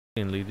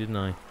Didn't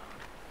I?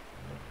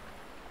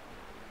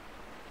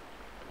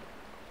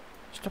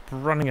 Stop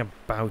running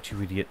about,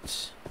 you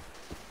idiots.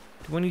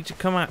 Do I need to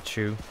come at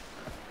you?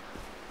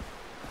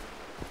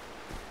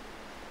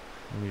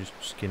 Let me just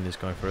skin this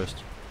guy first.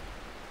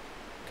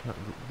 Can I,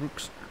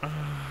 rooks?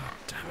 Ah,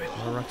 damn it,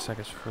 my rucksack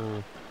is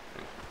full.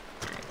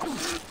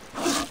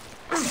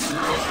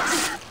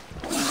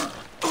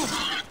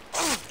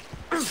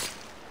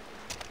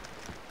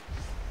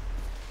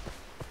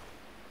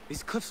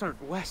 These cliffs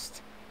aren't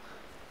west.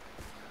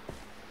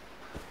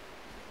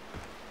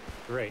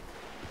 Great.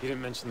 You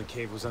didn't mention the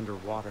cave was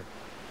underwater.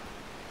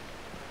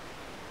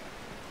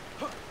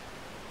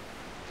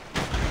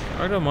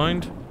 I don't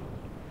mind.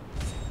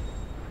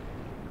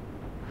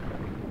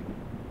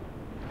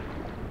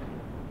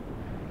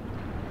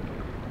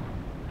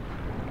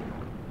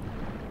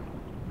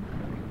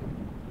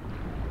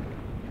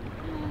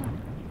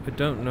 I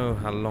don't know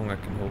how long I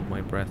can hold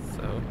my breath,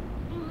 though.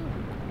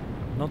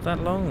 Not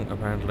that long,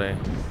 apparently.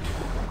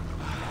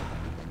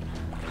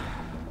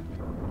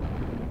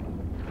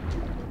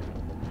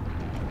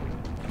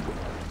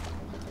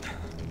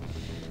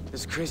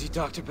 This crazy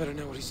doctor better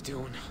know what he's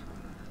doing.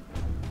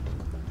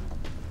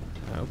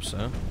 I hope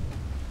so.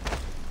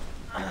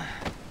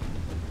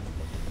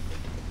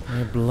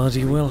 I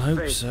bloody well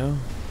hope so.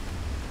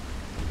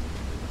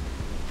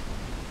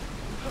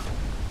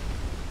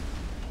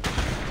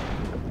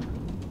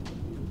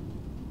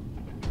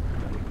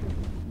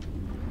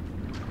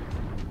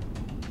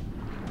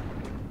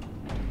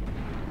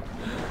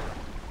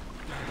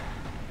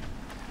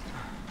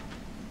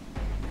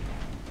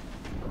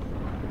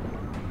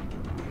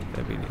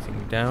 There be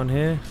anything down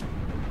here?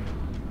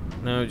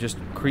 No, just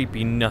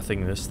creepy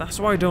nothingness. That's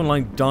why I don't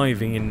like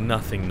diving in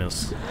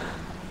nothingness.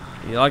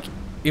 Like,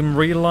 in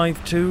real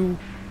life too,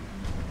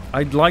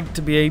 I'd like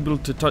to be able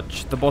to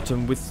touch the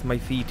bottom with my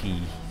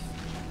feetie.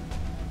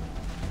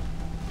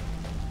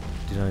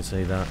 Did I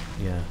say that?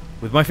 Yeah.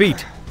 With my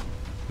feet!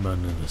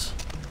 Madness.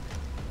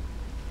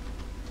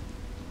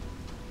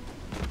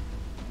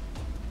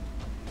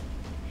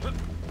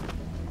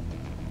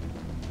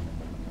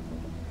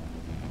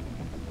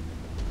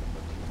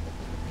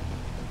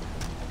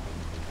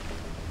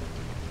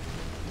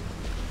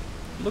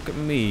 Look at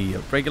me, a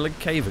regular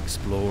cave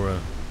explorer.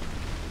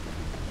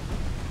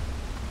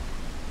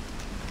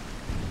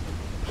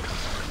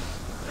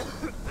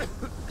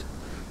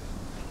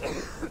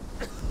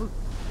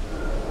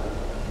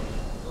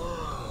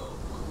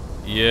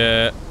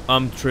 Yeah,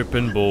 I'm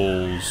tripping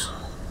balls.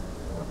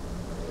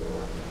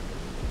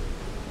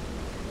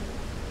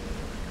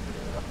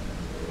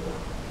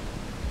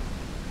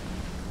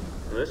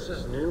 This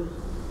is new.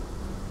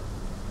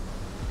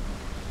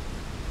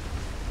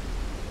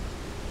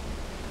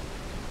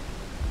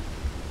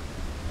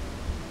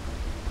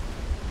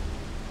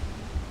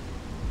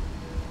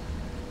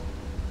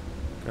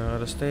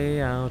 Gotta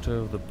stay out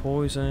of the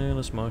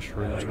poisonous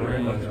mushrooms.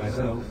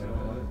 Myself.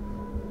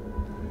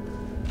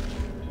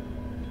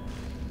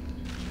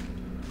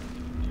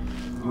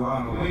 You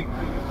are awake.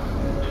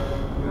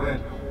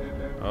 Good.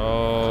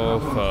 Oh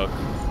fuck.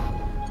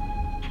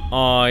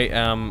 I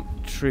am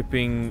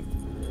tripping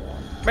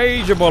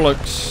major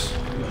bollocks.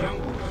 The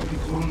jungle is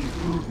its own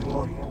true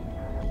glory.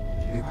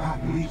 The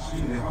path leads to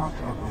the heart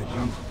of the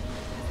jungle.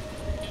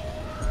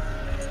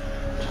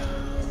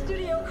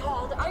 Studio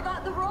called. I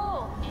got the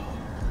role.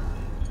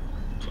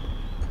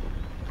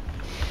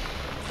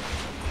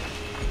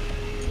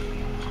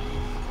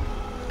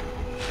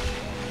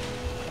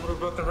 What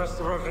about the rest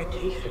of our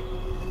vacation?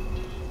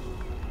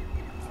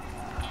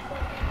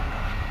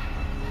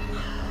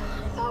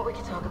 I thought we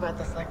could talk about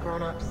this like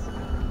grown-ups.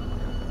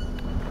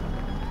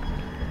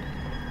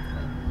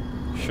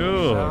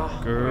 Sure,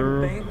 We're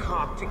girl. in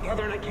Bangkok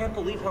together, and I can't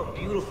believe how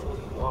beautiful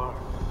you are.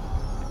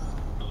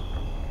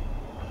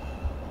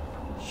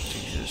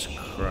 Jesus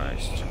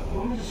Christ.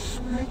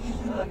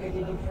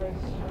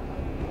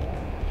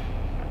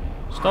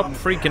 Stop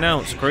freaking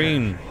out,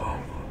 screen.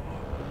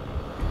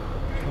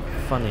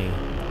 Funny.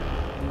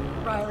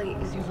 Riley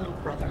is your little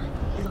brother.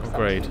 He looks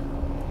Great. up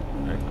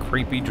A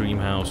creepy dream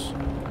house.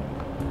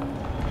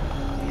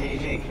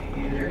 Hey,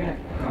 you're gonna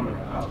come to the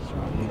house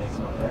around me, that's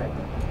not right.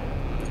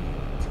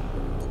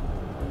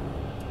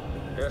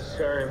 Yes,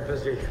 sir, I'm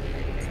busy.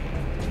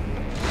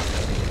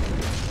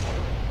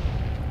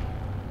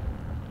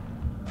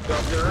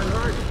 Dr.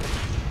 Earnhardt?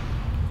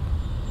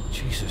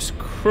 Jesus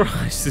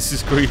Christ, this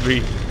is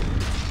creepy.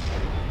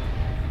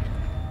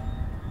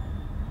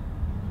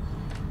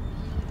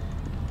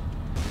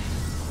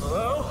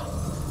 Hello?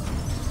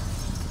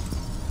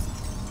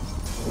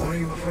 What are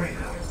you afraid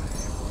of?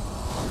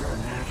 You're a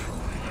natural,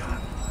 my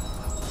God.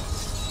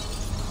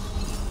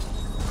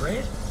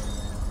 Great?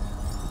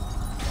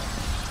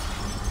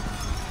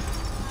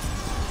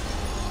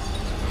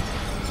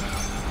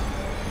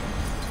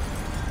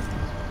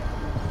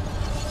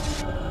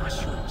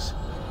 Mushrooms.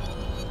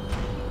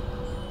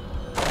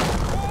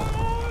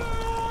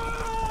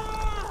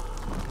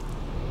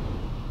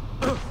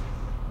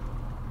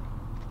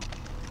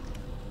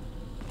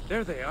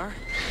 There they are.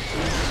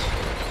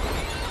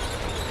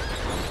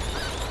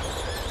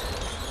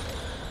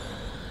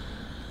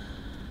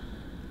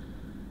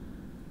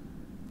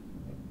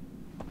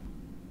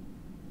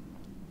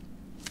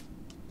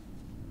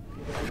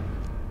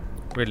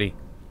 Really?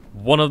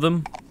 One of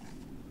them?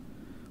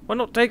 Why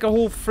not take a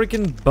whole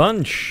freaking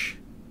bunch?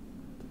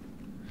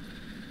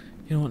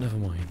 You know what, never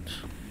mind.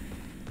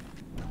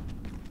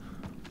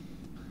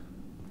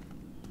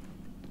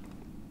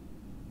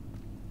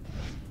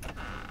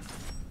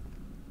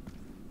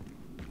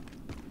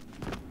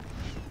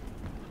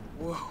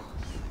 Whoa.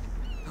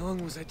 How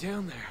long was I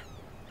down there?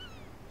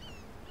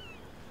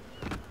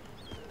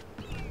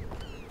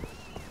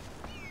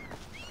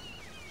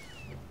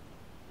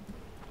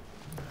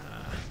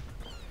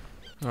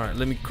 Alright,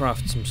 let me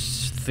craft some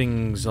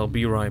things. I'll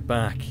be right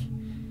back.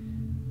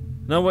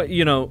 Now, what,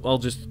 you know, I'll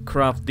just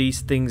craft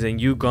these things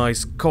and you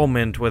guys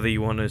comment whether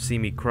you want to see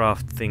me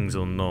craft things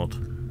or not.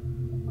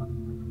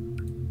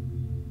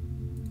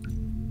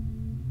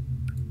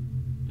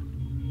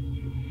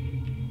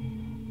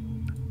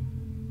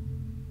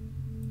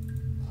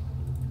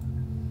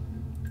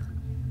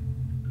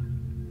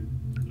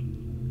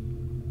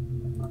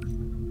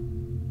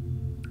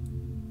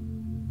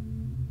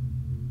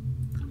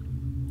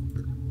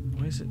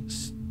 Why is it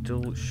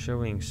still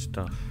showing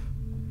stuff?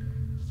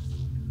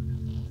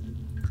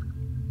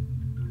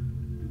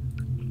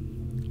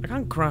 I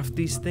can't craft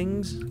these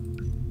things.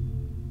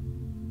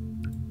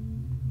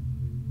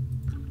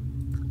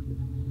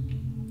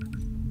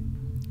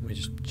 Let me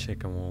just check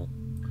them all.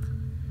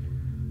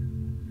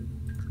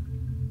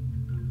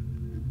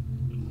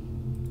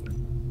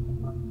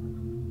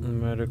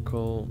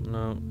 Medical,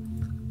 no.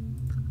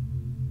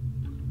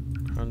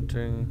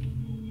 Hunting.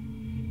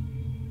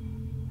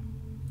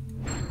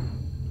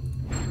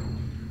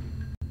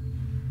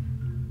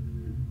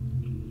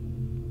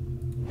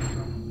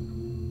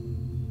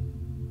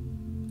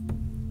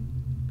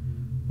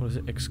 What is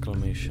it?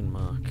 Exclamation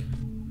mark.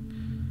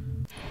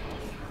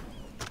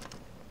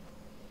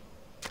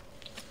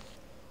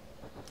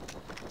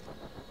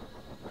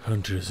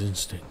 Hunter's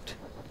instinct.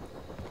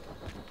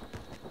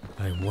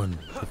 I am one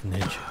with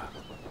nature.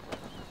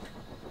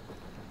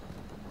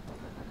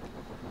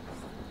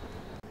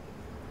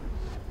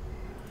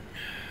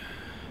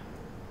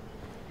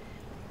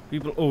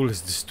 People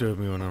always disturb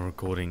me when I'm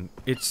recording.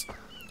 It's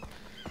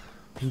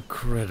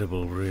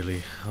incredible,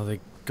 really, how they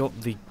got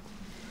the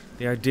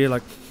idea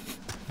like,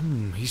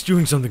 he's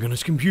doing something on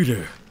his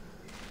computer.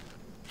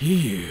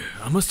 Here,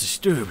 I must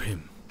disturb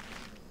him.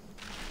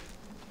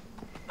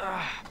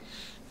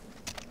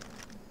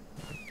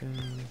 Okay.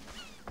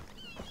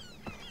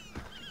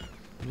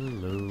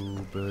 Hello,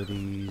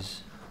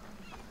 buddies.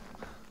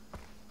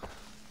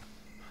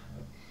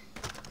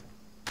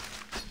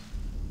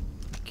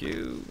 Thank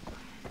you.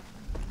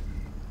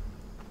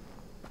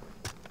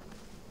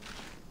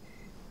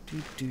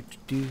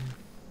 Do.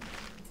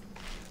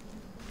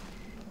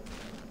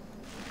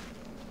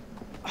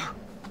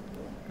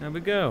 There we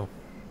go.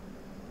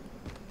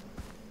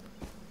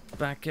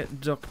 Back at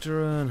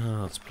Dr.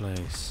 Earnhardt's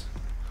place.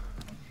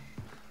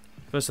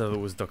 First I thought it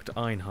was Dr.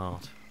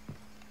 Einhardt.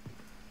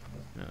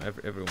 You know,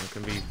 everyone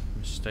can be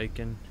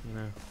mistaken, you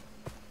know.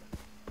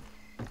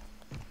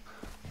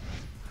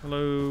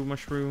 Hello,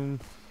 mushroom.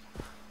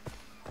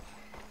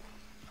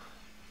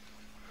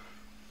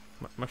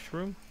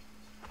 Mushroom?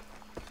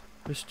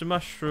 Mr.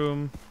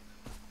 Mushroom.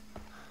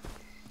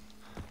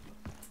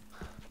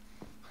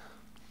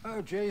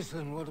 Oh,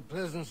 Jason, what a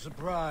pleasant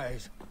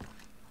surprise.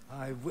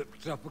 I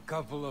whipped up a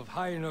couple of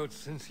high notes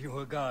since you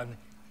were gone.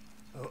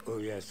 Oh,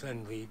 yes,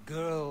 and the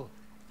girl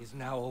is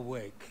now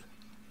awake.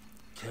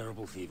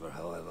 Terrible fever,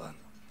 however.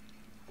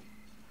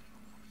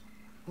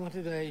 What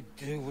did I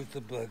do with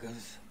the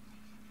burgers?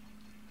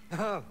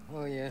 Oh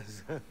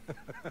yes.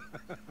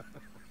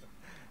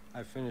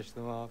 I finished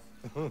them off.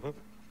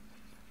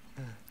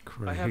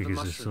 I have the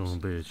Crazy son of a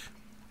mushrooms. bitch.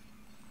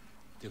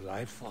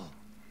 Delightful.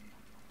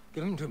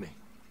 Give them to me.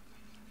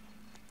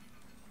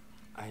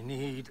 I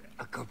need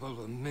a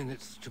couple of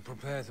minutes to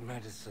prepare the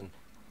medicine.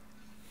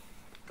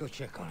 Go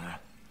check on her.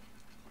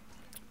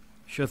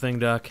 Sure thing,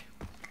 Doc.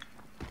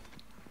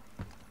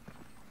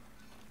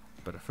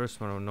 But at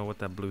first I don't know what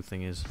that blue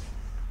thing is.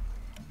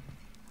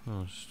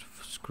 Oh, it's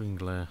just screen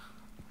glare.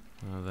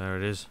 Oh, there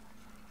it is.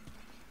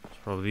 It's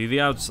probably the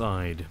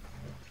outside.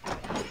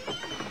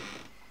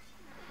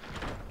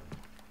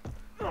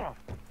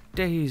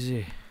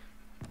 Daisy.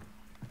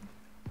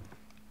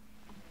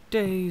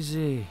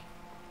 Daisy.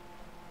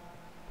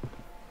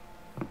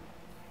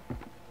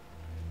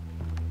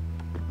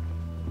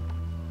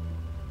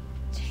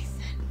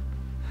 Jason,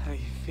 How you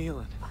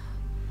feeling?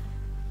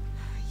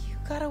 you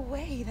got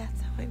away.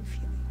 That's how I'm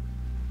feeling.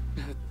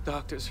 The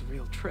doctor's a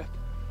real trip.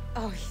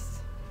 Oh,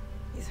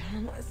 he's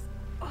harmless.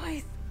 Oh,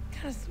 he's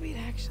kind of sweet,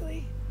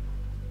 actually.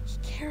 He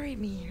carried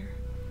me here.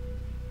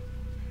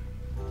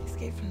 I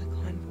escaped from the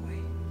convoy.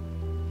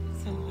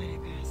 At some point,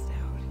 I passed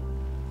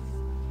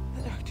out.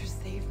 The doctor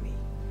saved me.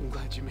 I'm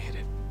glad you made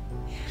it.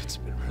 It's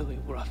been really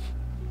rough.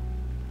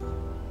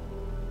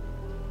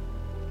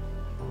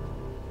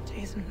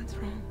 Jason, what's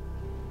wrong?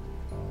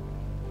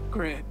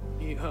 Grant,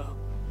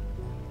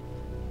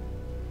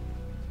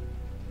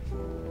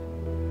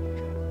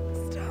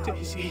 Stop.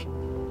 Daisy,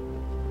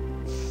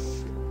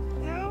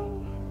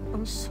 No.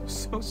 I'm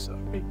so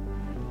sorry.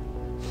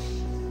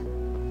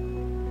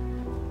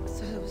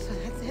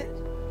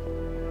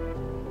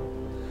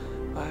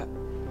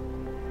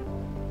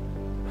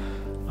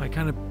 I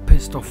kind of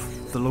pissed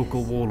off the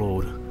local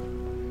warlord.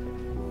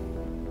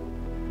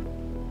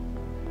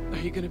 Are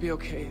you gonna be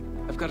okay?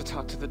 I've got to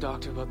talk to the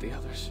doctor about the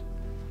others.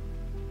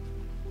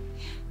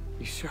 Yeah.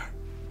 You sure?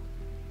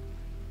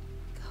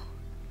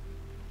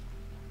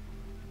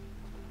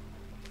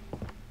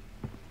 Go.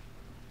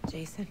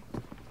 Jason.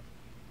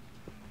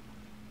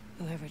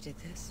 Whoever did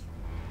this,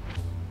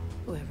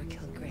 whoever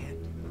killed Grant,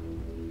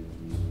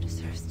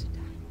 deserves to die.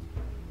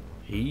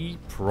 He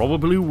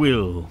probably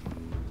will.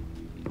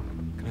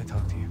 Can I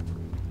talk to you?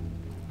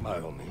 By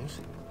all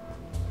means.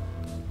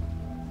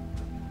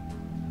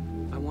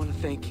 I want to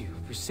thank you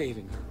for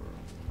saving her.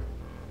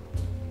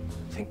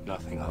 Think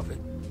nothing of it.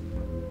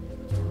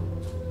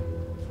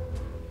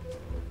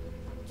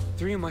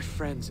 3 of my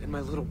friends and my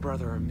little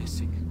brother are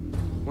missing.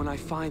 When I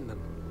find them,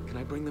 can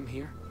I bring them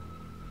here?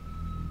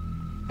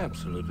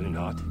 Absolutely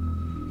not.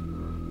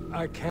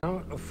 I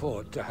cannot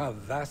afford to have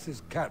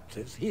Vass's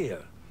captives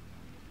here.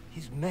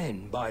 His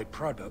men buy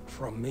product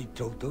from me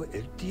todo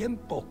el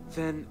tiempo.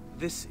 Then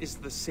this is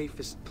the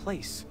safest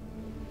place.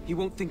 He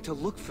won't think to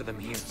look for them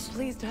here.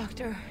 Please,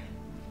 Doctor.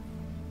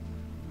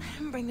 Let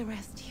him bring the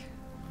rest here.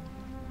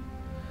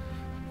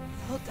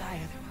 They'll die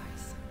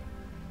otherwise.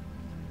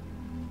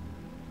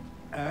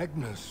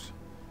 Agnes.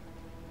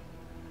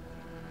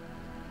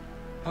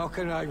 How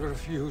can I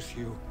refuse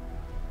you?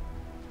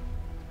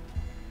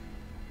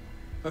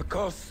 Of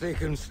course they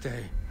can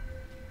stay.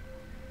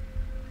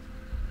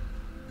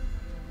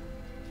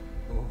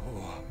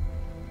 Oh,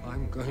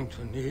 I'm going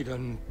to need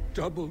a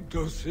double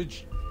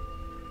dosage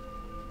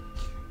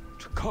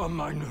to calm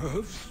my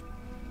nerves.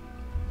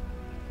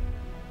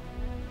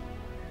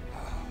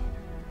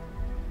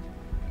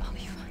 I'll be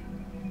fine.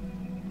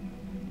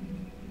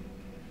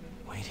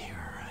 Wait here,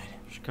 alright?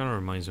 She kind of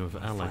reminds me of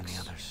Find Alex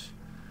the others.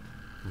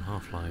 from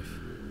Half-Life.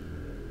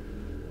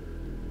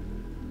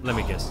 Let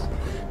me guess.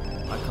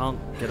 I can't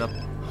get up.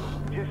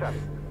 Jason,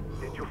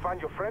 did you find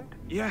your friend?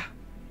 Yeah,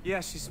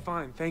 she's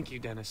fine. Thank you,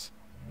 Dennis.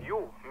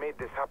 You made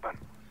this happen,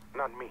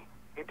 not me.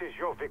 It is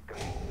your victim.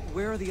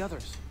 Where are the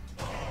others?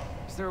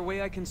 Is there a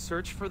way I can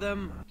search for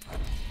them?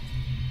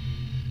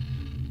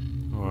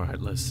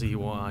 Alright, let's see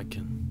what I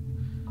can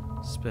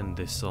spend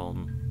this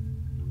on.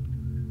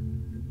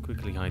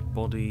 Quickly hide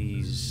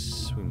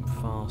bodies, swim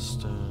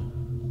faster.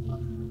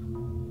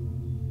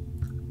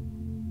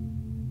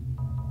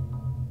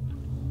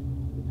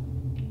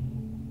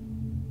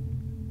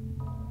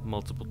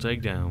 Multiple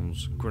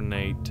takedowns,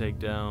 grenade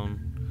takedown.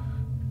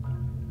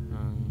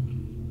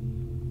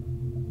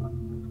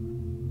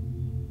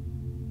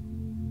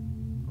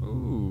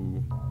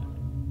 Ooh.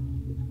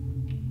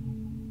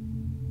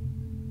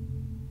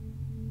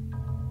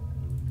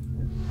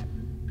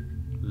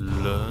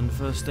 Learn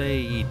first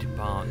aid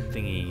part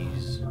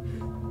thingies.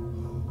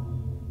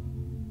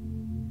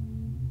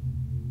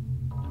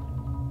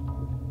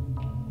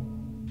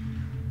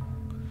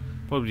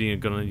 Probably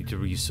gonna need to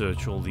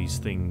research all these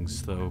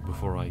things though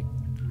before I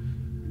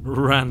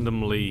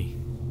randomly.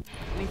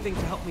 Anything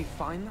to help me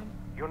find them?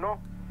 You know,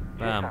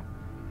 Bam. Jason,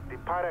 the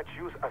pirates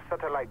use a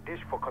satellite dish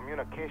for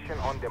communication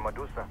on the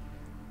Medusa.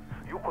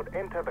 You could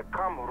enter the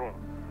comm room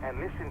and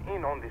listen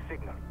in on the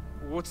signal.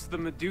 What's the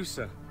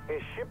Medusa? A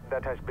ship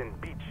that has been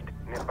beached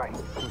nearby.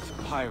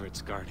 With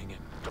pirates guarding it.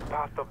 The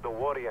path of the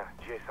warrior,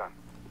 Jason.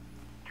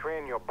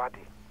 Train your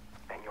body,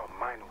 and your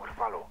mind will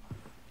follow.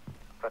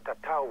 The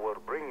Tatao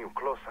will bring you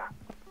closer.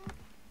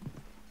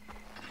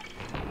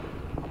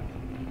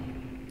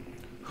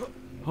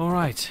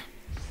 Alright.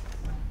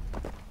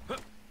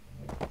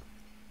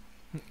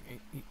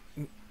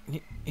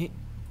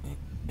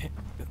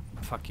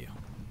 Fuck you.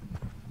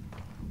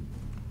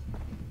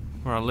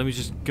 Alright, let me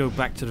just go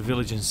back to the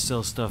village and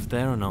sell stuff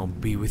there, and I'll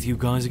be with you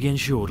guys again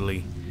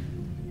shortly.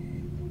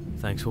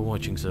 Thanks for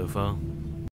watching so far.